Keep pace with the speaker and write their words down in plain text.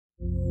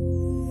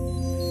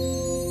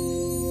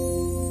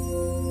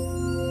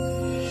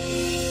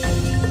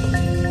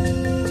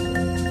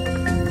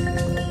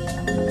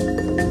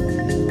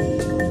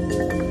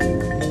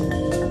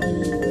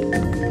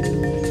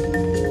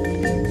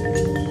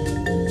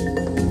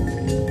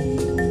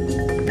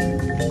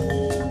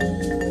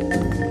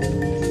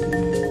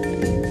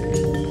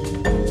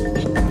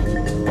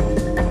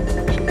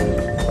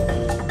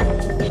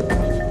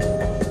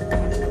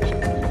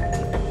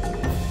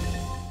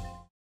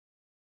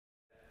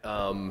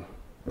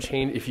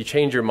if you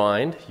change your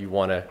mind, you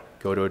want to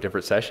go to a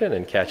different session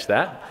and catch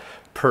that,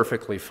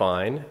 perfectly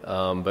fine.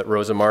 But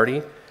Rosa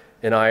Marty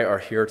and I are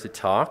here to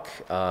talk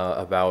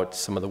about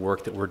some of the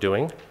work that we're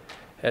doing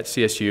at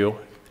CSU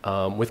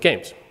with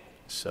games.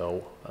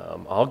 So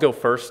I'll go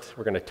first.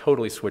 We're going to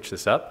totally switch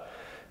this up.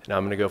 And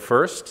I'm going to go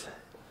first,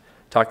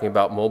 talking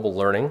about mobile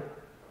learning,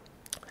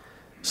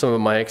 some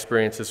of my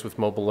experiences with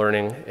mobile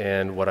learning,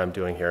 and what I'm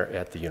doing here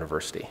at the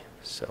university.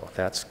 So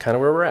that's kind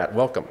of where we're at.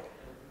 Welcome.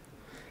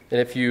 And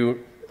if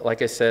you,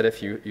 like I said,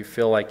 if you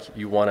feel like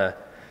you want to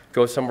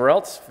go somewhere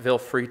else, feel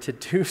free to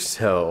do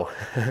so.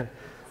 All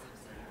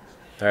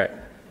right.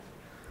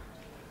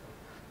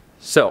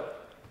 So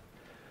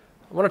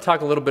I want to talk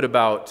a little bit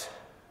about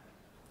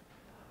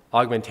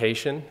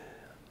augmentation,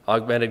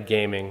 augmented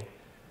gaming,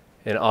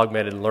 and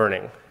augmented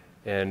learning.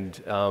 And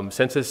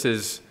since this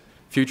is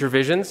Future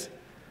Visions,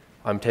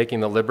 I'm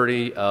taking the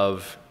liberty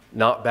of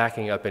not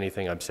backing up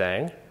anything I'm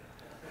saying,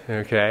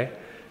 okay?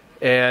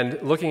 And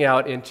looking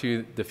out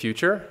into the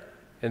future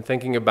and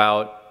thinking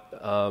about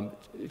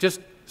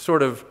just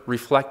sort of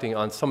reflecting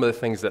on some of the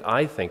things that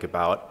I think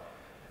about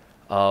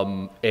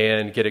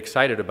and get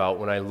excited about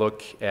when I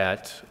look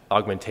at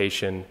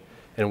augmentation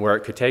and where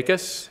it could take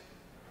us.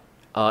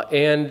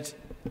 I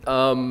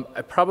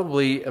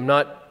probably am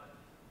not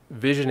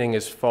visioning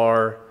as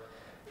far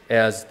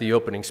as the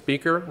opening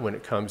speaker when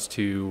it comes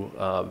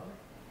to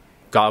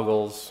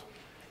goggles,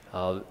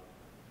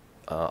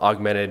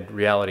 augmented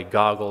reality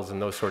goggles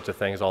and those sorts of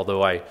things,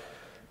 although I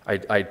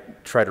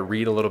try to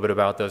read a little bit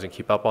about those and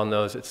keep up on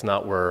those. It's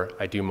not where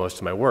I do most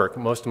of my work.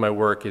 Most of my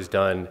work is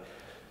done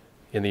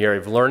in the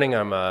area of learning.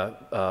 I'm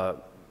an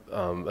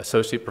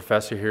associate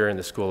professor here in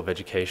the School of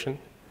Education.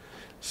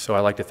 So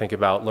I like to think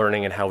about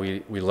learning and how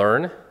we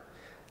learn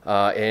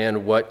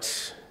and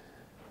what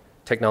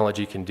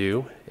technology can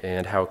do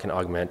and how it can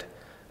augment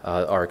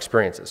our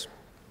experiences.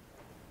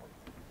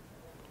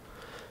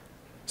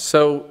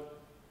 So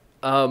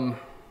an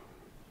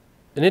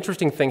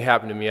interesting thing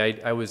happened to me.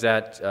 I was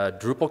at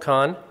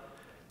DrupalCon.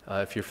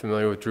 If you're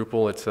familiar with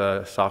Drupal, it's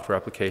a software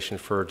application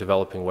for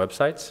developing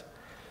websites.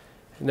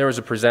 And there was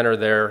a presenter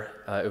there.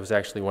 It was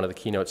actually one of the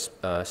keynote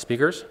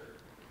speakers.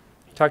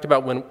 He talked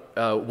about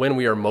when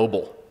we are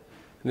mobile.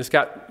 And this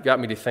got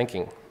me to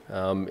thinking.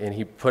 And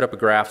he put up a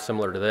graph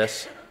similar to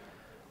this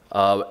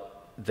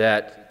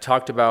that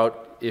talked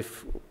about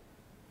if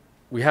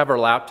we have our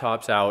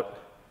laptops out,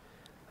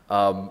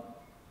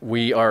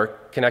 we are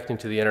connecting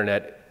to the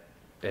internet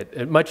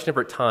at much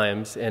different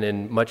times and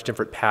in much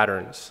different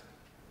patterns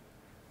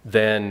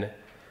than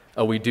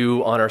we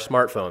do on our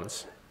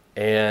smartphones.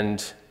 And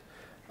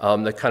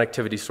the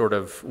connectivity sort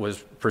of was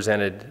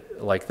presented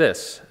like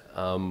this.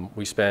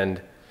 We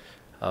spend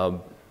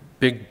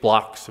big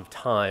blocks of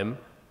time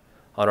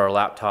on our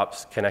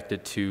laptops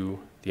connected to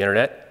the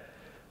internet.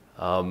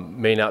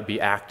 May not be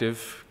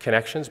active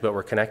connections, but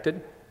we're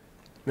connected.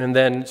 And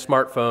then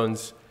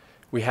smartphones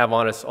we have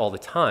on us all the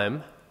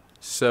time.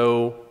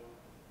 So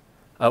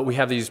we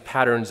have these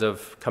patterns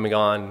of coming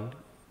on,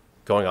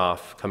 going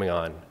off, coming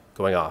on,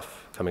 going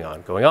off, coming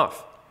on, going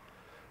off.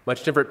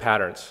 Much different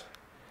patterns.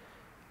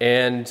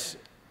 And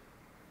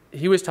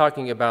he was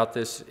talking about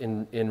this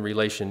in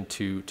relation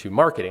to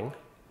marketing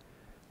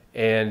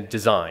and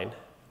design.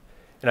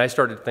 And I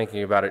started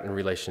thinking about it in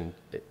relation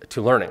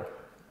to learning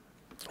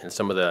and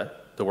some of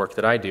the work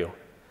that I do.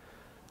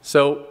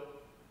 So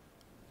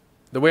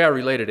the way I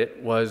related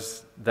it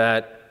was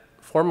that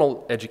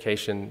formal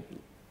education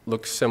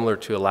looks similar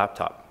to a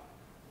laptop.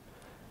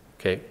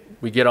 Okay,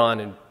 we get on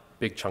in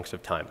big chunks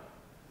of time.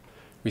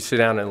 We sit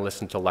down and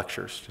listen to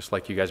lectures, just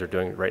like you guys are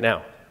doing right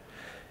now.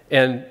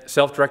 And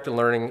self-directed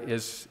learning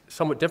is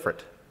somewhat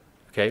different.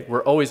 Okay,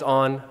 we're always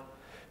on.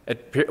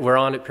 We're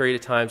on at period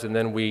of times, and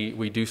then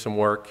we do some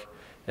work,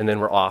 and then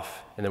we're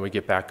off, and then we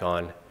get back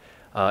on.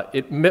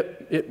 It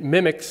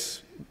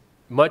mimics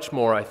much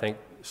more, I think,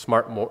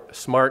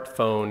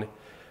 smartphone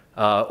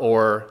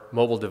or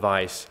mobile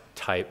device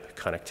type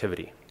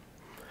connectivity.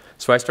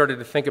 So I started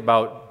to think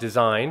about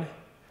design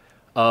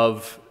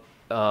of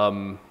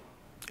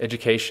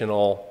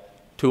educational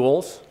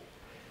tools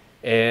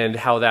and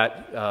how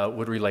that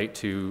would relate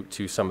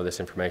to some of this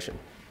information.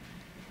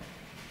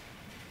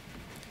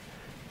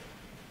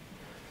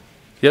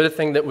 The other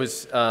thing that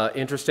was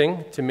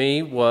interesting to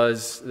me that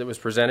was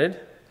presented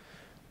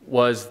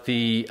was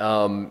the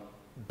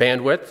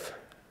bandwidth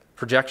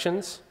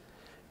projections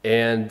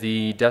and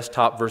the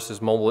desktop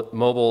versus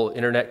mobile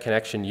internet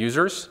connection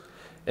users,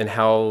 and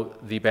how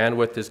the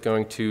bandwidth is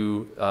going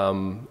to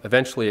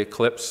eventually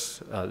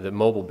eclipse, the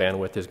mobile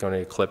bandwidth is going to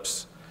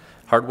eclipse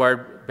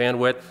hardwired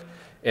bandwidth,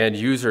 and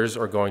users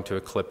are going to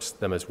eclipse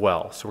them as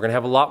well. So we're going to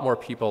have a lot more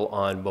people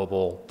on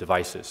mobile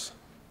devices.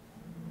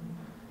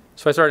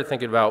 So I started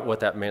thinking about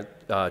what that meant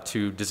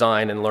to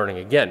design and learning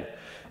again.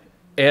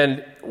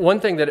 And one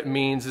thing that it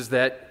means is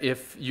that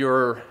if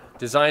you're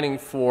designing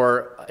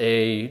for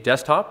a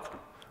desktop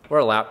or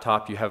a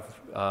laptop, you have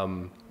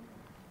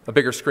a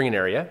bigger screen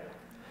area.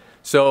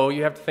 So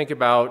you have to think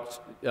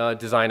about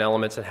design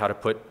elements and how to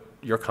put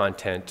your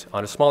content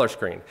on a smaller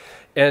screen.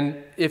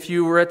 And if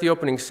you were at the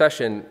opening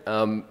session,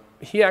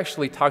 he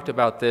actually talked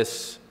about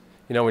this,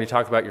 you know, when he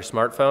talked about your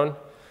smartphone,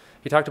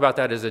 he talked about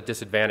that as a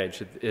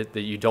disadvantage,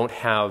 that you don't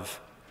have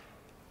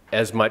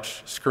as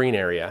much screen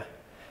area.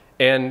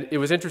 And it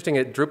was interesting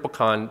at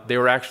DrupalCon, they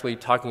were actually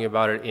talking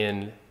about it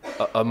in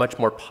a much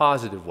more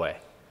positive way.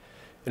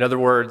 In other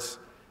words,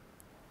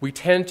 we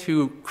tend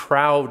to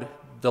crowd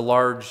the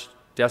large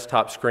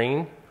desktop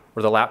screen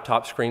or the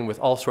laptop screen with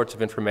all sorts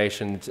of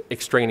information that's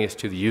extraneous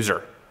to the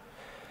user.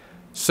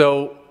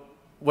 So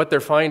what they're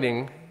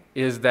finding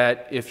is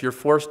that if you're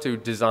forced to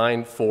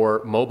design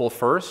for mobile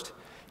first,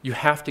 you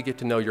have to get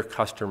to know your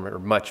customer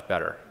much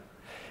better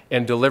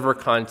and deliver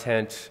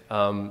content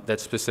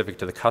that's specific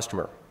to the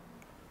customer.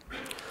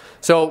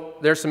 So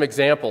there's some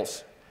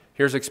examples.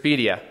 Here's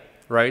Expedia,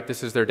 right?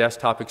 This is their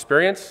desktop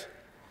experience.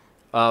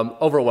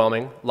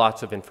 Overwhelming,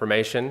 lots of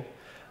information.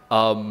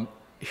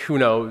 Who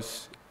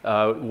knows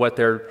what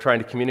they're trying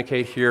to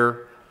communicate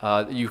here.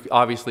 You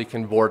obviously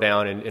can bore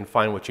down and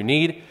find what you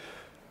need,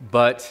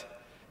 but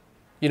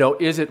you know,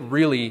 is it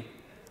really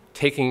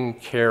taking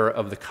care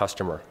of the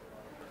customer?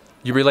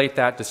 You relate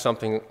that to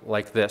something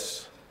like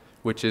this,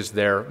 which is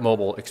their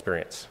mobile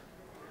experience.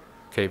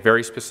 Okay,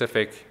 very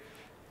specific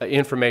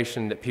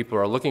information that people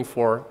are looking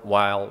for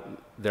while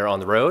they're on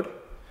the road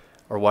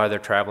or while they're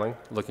traveling,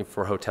 looking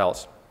for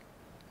hotels.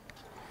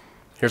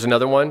 Here's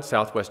another one,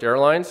 Southwest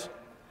Airlines.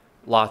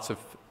 Lots of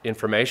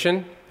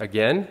information,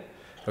 again.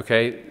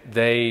 Okay,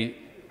 they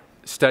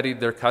studied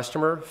their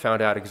customer,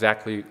 found out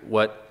exactly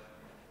what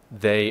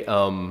the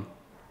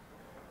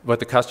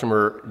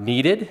customer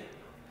needed,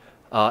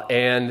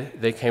 and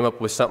they came up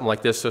with something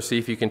like this. So see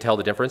if you can tell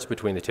the difference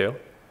between the two.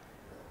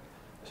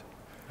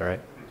 All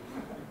right.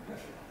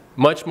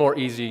 Much more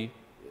easy,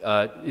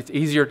 it's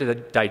easier to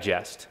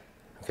digest.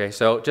 Okay,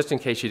 so just in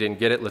case you didn't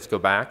get it, let's go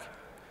back.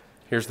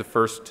 Here's the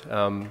first,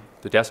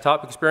 the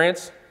desktop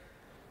experience.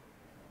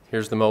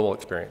 Here's the mobile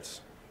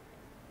experience.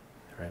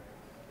 All right.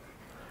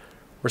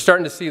 We're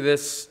starting to see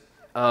this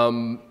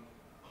in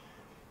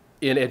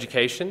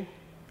education,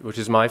 which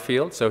is my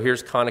field. So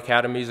here's Khan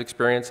Academy's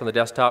experience on the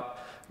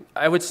desktop.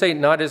 I would say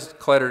not as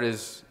cluttered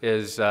as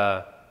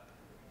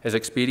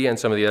Expedia and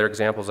some of the other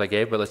examples I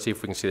gave, but let's see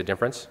if we can see the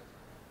difference.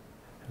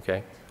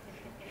 Okay.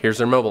 Here's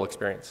their mobile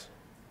experience.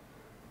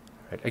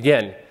 Right.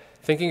 Again,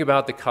 thinking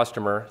about the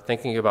customer,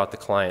 thinking about the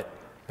client,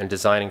 and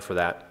designing for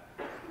that.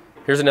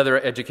 Here's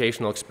another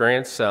educational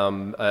experience,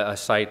 a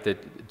site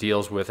that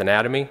deals with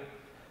anatomy.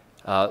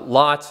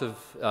 Lots of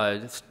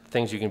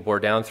things you can bore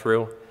down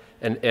through,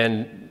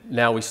 and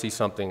now we see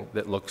something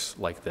that looks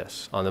like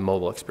this on the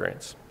mobile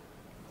experience.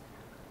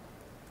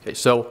 Okay,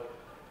 so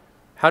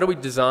how do we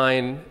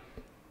design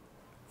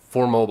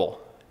for mobile?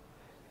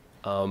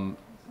 What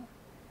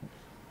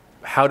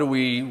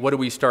do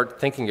we start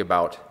thinking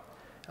about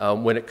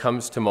when it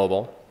comes to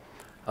mobile?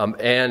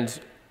 And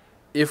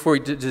if we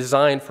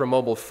design for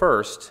mobile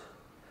first,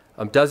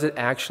 does it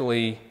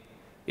actually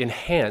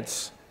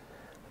enhance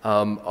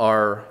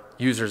our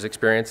user's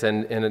experience?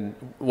 And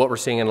what we're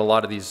seeing in a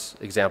lot of these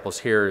examples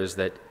here is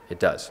that it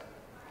does.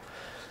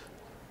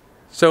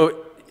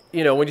 So,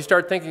 you know, when you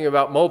start thinking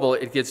about mobile,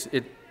 in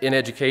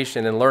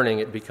education and learning,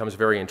 it becomes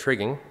very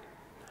intriguing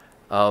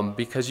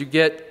because you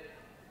get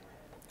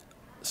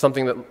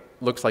something that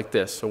looks like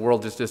this. The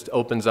world just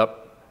opens up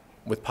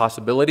with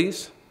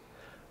possibilities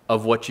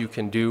of what you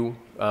can do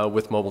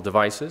with mobile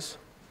devices.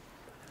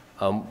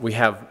 We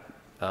have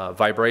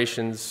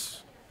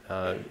vibrations,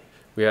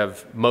 we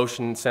have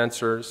motion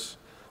sensors,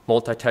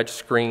 multi-touch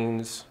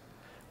screens,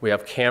 we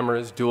have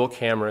cameras, dual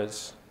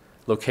cameras,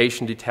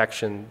 location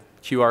detection,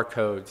 QR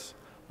codes,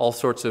 all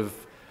sorts of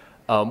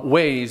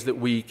ways that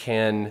we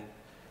can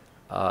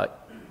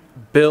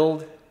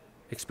build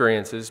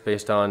experiences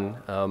based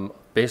on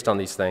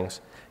these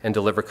things and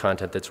deliver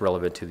content that's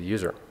relevant to the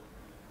user.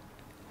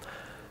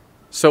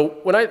 So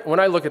when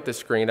I look at this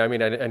screen, I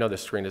mean, I know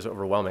this screen is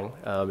overwhelming.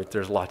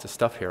 There's lots of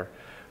stuff here.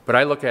 But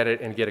I look at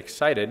it and get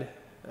excited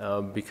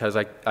because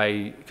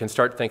I can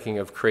start thinking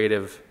of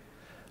creative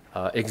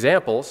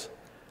examples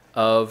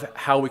of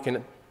how we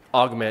can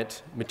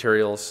augment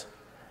materials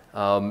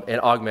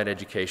and augment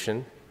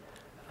education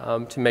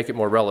to make it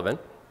more relevant.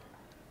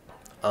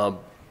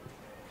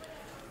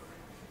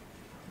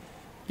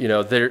 You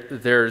know,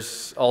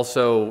 there's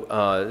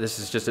also,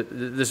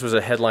 this was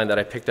a headline that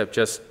I picked up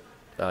just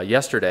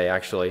yesterday,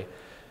 actually.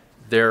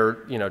 They're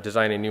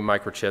designing new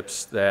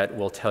microchips that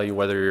will tell you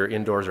whether you're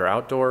indoors or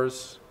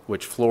outdoors,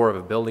 which floor of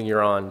a building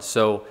you're on.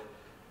 So,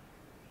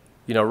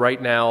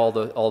 right now,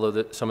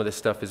 although some of this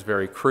stuff is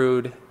very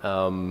crude,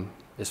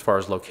 as far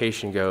as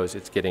location goes,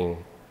 it's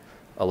getting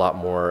a lot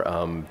more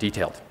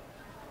detailed.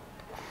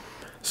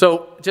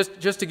 So,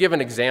 just to give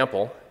an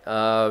example,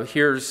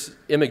 here's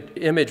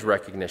image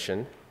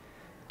recognition,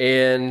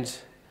 and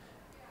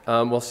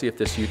we'll see if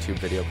this YouTube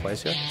video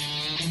plays here.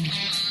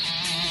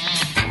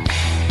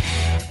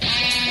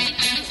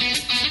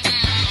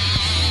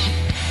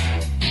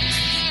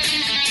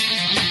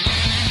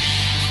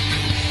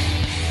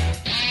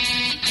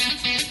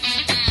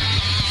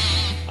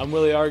 I'm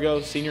Willie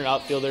Argo, senior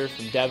outfielder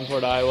from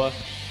Davenport, Iowa.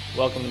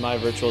 Welcome to my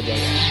virtual dugout.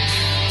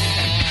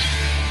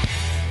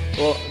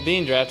 Well,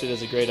 being drafted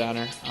is a great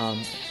honor.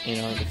 You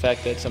know, the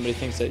fact that somebody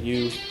thinks that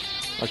you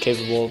are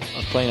capable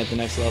of playing at the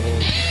next level.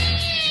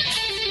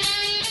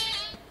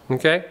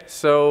 Okay,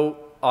 so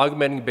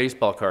augmenting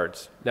baseball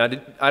cards. Now,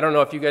 I don't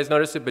know if you guys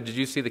noticed it, but did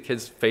you see the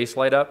kid's face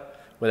light up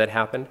when that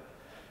happened?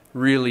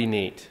 Really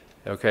neat,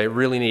 okay,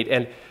 really neat.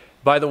 And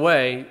by the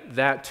way,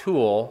 that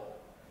tool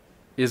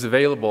is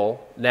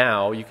available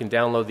now. You can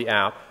download the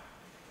app,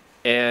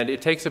 and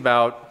it takes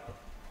about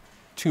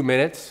 2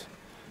 minutes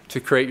to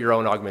create your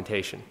own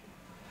augmentation.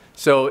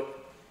 So,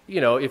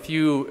 you know,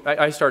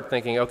 I start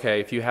thinking,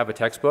 okay, if you have a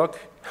textbook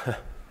and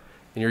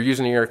you're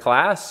using it in your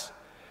class,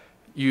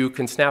 you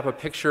can snap a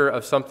picture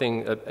of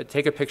something,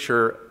 take a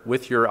picture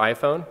with your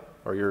iPhone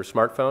or your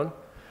smartphone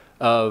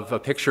of a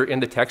picture in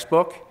the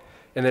textbook,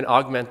 and then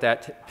augment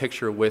that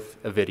picture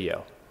with a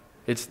video.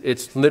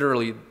 It's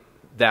literally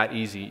that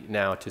easy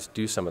now to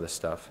do some of this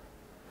stuff.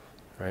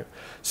 Right.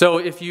 So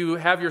if you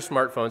have your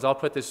smartphones, I'll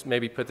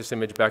maybe put this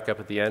image back up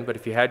at the end, but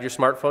if you had your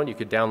smartphone, you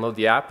could download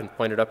the app and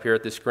point it up here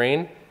at the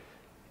screen,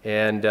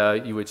 and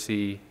you would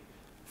see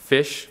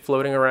fish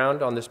floating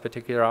around on this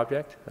particular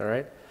object, all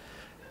right?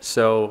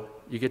 So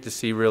you get to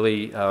see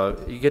really,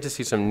 you get to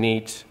see some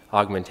neat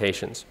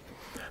augmentations.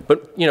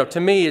 But, you know, to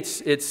me,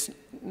 it's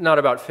not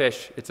about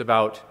fish, it's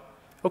about,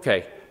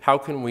 okay, how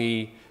can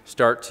we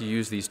start to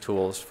use these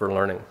tools for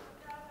learning?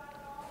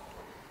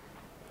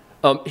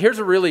 Here's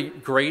a really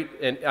great,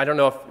 and I don't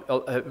know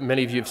if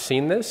many of you have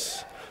seen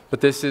this, but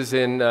this is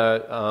in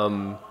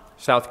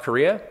South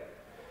Korea,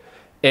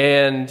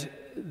 and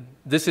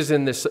this is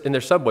in their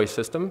subway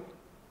system,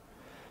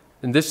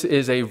 and this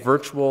is a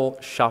virtual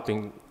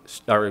shopping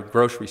or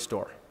grocery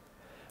store,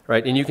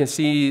 right? And you can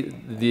see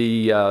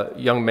the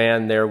young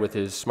man there with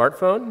his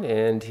smartphone,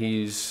 and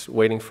he's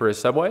waiting for his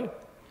subway,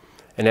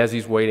 and as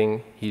he's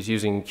waiting, he's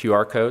using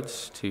QR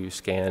codes to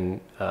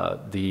scan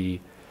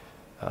the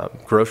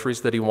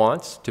groceries that he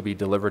wants to be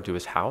delivered to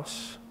his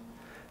house,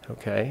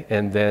 okay?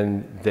 And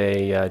then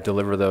they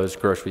deliver those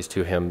groceries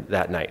to him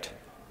that night.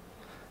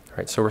 All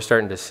right, so we're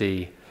starting to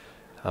see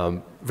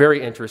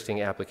very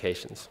interesting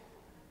applications,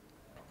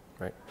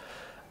 right?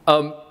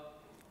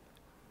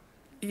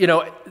 You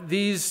know,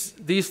 these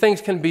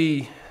things can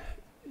be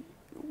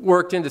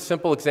worked into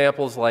simple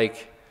examples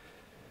like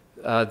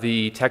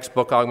the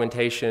textbook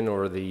augmentation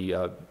or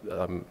the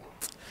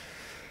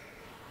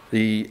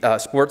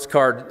sports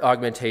card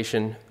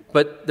augmentation,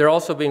 but they're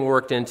also being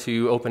worked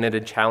into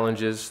open-ended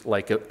challenges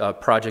like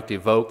Project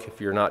Evoke,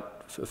 if you're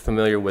not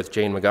familiar with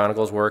Jane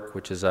McGonigal's work,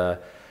 which is a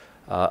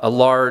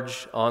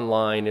large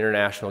online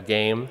international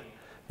game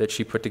that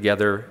she put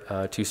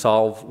together to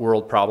solve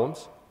world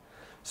problems.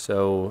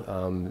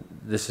 So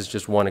this is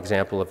just one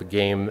example of a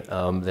game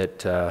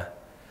that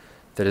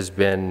has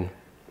been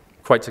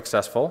quite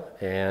successful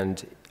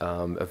and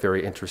a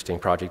very interesting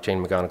project.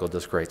 Jane McGonigal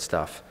does great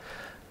stuff.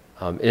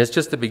 And it's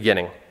just the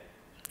beginning.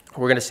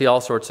 We're going to see all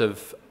sorts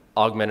of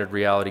augmented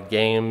reality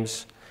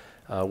games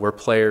where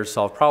players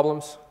solve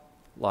problems.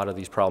 A lot of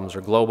these problems are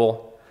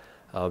global.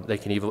 They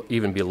can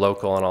even be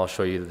local, and I'll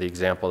show you the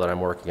example that I'm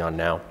working on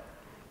now.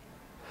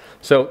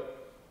 So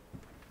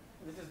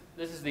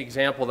this is the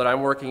example that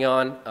I'm working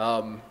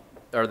on,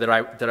 or that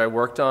I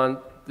worked on.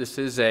 This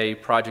is a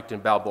project in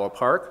Balboa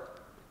Park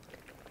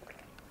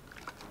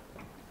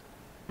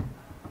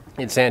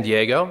in San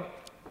Diego.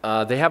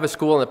 They have a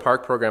school in the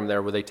park program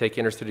there where they take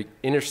inner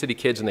city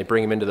kids and they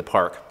bring them into the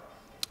park.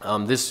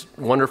 This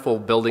wonderful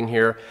building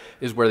here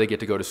is where they get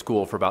to go to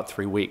school for about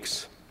 3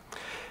 weeks.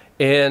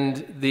 And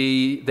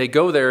they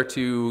go there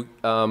to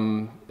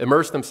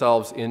immerse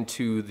themselves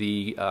into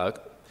the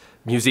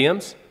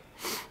museums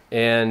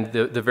and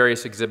the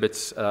various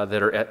exhibits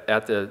that are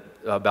at the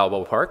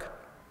Balboa Park.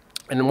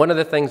 And one of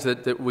the things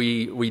that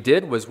we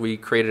did was we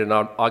created an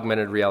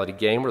augmented reality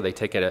game where they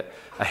take a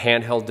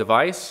handheld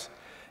device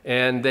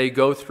and they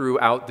go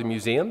throughout the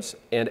museums,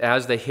 and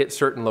as they hit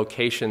certain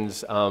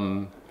locations,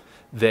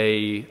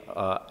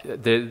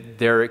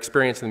 their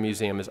experience in the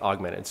museum is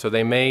augmented. So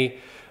they may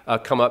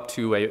come up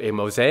to a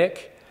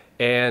mosaic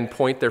and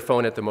point their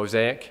phone at the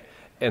mosaic,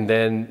 and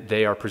then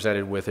they are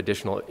presented with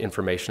additional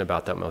information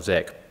about that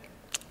mosaic.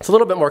 It's a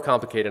little bit more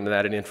complicated than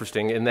that and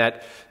interesting in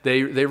that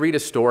they read a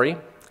story,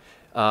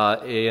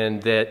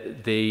 and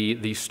that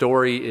the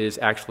story is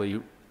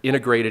actually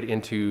integrated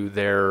into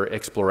their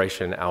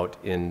exploration out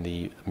in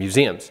the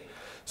museums.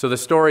 So the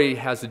story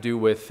has to do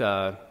with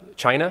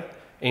China,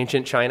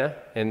 ancient China,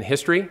 and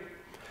history.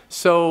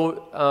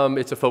 So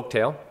it's a folk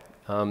tale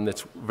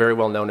that's very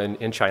well known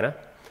in China.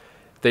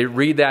 They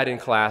read that in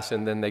class,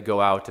 and then they go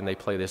out and they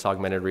play this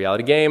augmented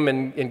reality game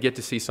and get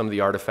to see some of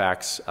the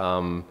artifacts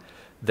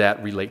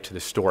that relate to the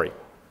story.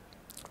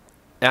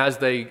 As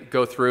they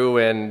go through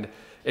and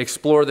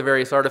explore the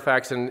various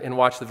artifacts and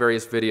watch the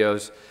various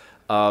videos,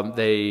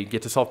 they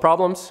get to solve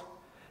problems,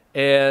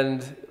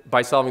 and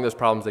by solving those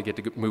problems, they get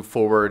to move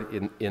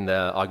forward in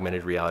the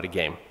augmented reality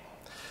game.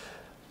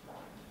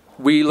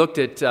 We looked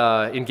at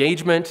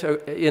engagement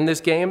in this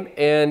game,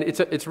 and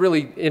it's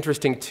really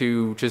interesting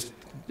to just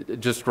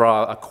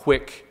draw a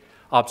quick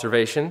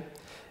observation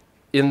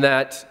in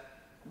that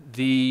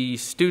the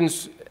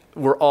students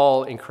were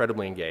all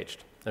incredibly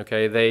engaged.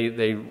 Okay,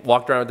 they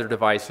walked around with their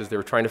devices. They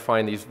were trying to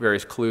find these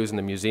various clues in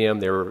the museum.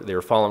 They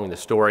were following the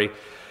story.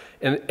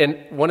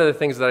 And one of the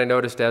things that I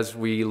noticed as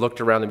we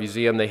looked around the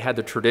museum, they had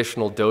the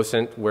traditional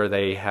docent where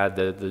they had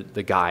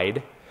the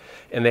guide,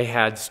 and they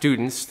had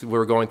students who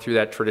were going through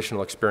that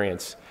traditional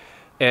experience.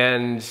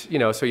 And, you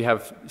know, so you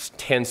have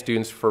 10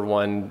 students for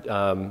one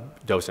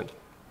docent.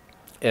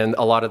 And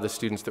a lot of the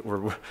students that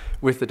were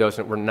with the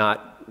docent were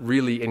not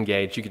really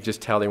engaged. You could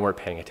just tell they weren't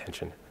paying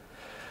attention.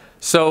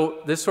 So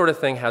this sort of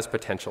thing has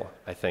potential,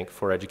 I think,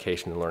 for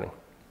education and learning.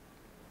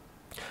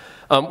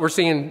 We're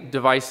seeing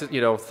devices,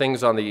 you know,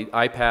 things on the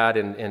iPad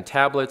and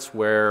tablets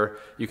where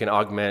you can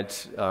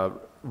augment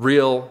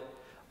real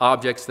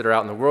objects that are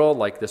out in the world,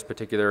 like this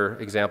particular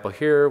example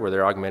here, where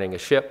they're augmenting a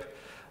ship.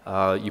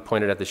 You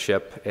point it at the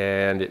ship,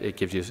 and it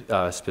gives you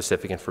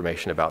specific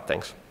information about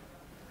things.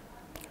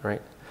 All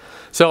right.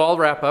 So I'll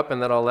wrap up,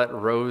 and then I'll let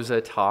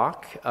Rosa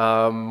talk.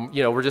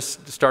 You know, we're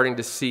just starting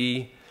to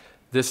see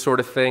this sort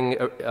of thing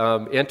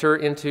enter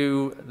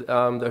into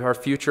our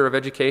future of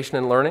education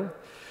and learning.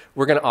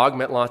 We're going to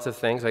augment lots of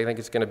things. I think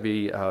it's going to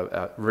be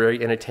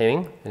very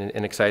entertaining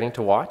and exciting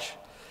to watch.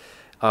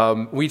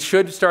 We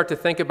should start to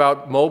think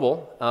about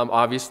mobile,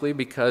 obviously,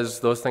 because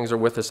those things are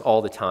with us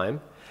all the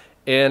time.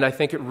 And I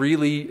think it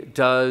really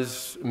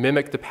does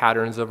mimic the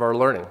patterns of our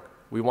learning.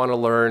 We want to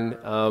learn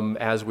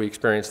as we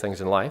experience things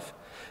in life.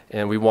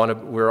 And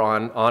we're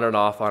on and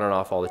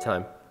off all the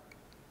time.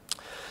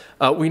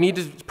 We need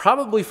to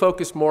probably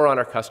focus more on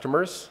our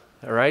customers.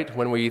 All right,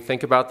 when we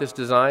think about this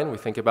design, we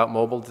think about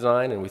mobile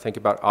design and we think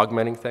about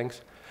augmenting things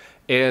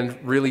and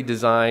really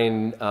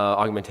design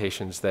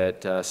augmentations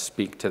that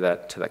speak to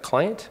that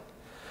client.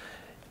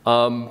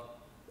 And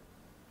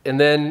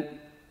then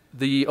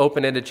the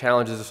open-ended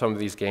challenges of some of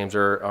these games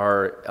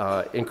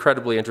are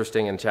incredibly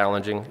interesting and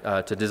challenging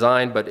to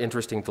design, but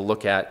interesting to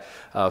look at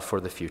for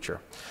the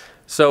future.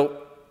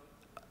 So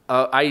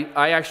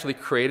I actually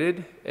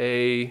created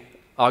a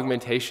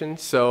augmentation.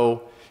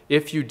 So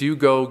if you do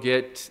go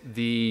get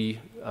the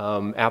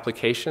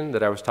application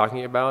that I was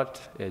talking about,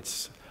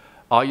 it's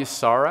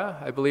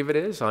Ayusara, I believe it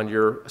is, on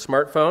your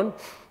smartphone.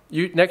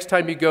 Next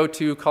time you go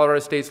to Colorado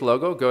State's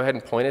logo, go ahead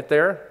and point it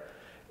there.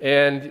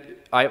 And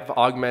I've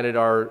augmented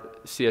our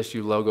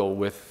CSU logo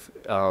with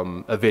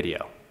a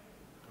video,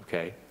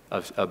 okay,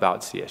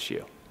 about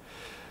CSU.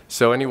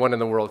 So anyone in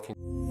the world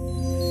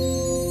can...